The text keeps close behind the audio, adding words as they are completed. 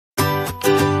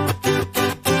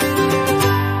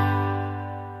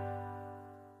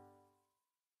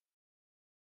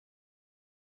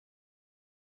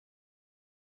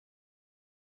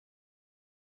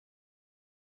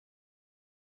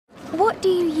What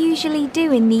do you usually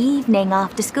do in the evening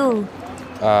after school?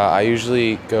 I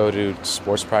usually go to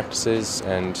sports practices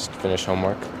and finish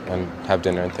homework and have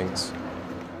dinner and things.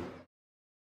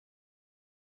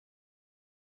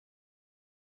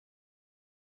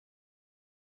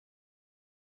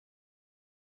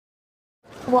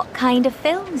 What kind of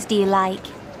films do you like?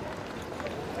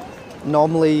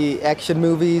 Normally action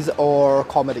movies or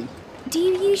comedy. Do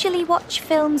you usually watch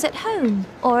films at home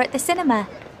or at the cinema?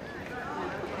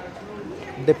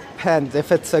 Depends.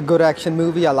 If it's a good action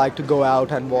movie, I like to go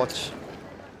out and watch.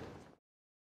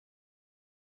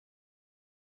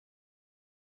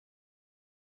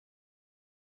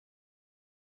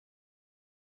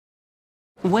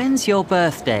 When's your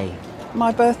birthday?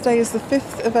 My birthday is the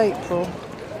 5th of April.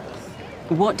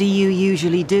 What do you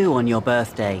usually do on your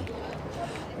birthday?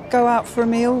 Go out for a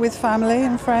meal with family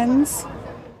and friends.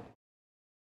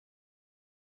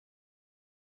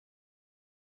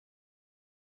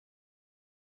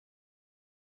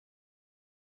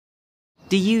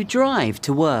 Do you drive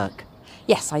to work?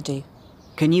 Yes, I do.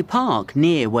 Can you park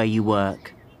near where you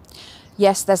work?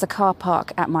 Yes, there's a car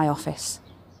park at my office.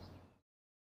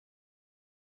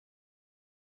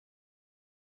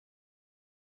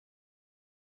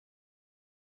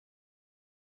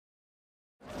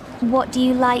 What do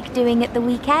you like doing at the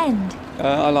weekend?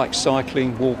 I like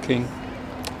cycling, walking,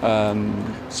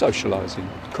 socialising,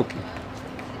 cooking.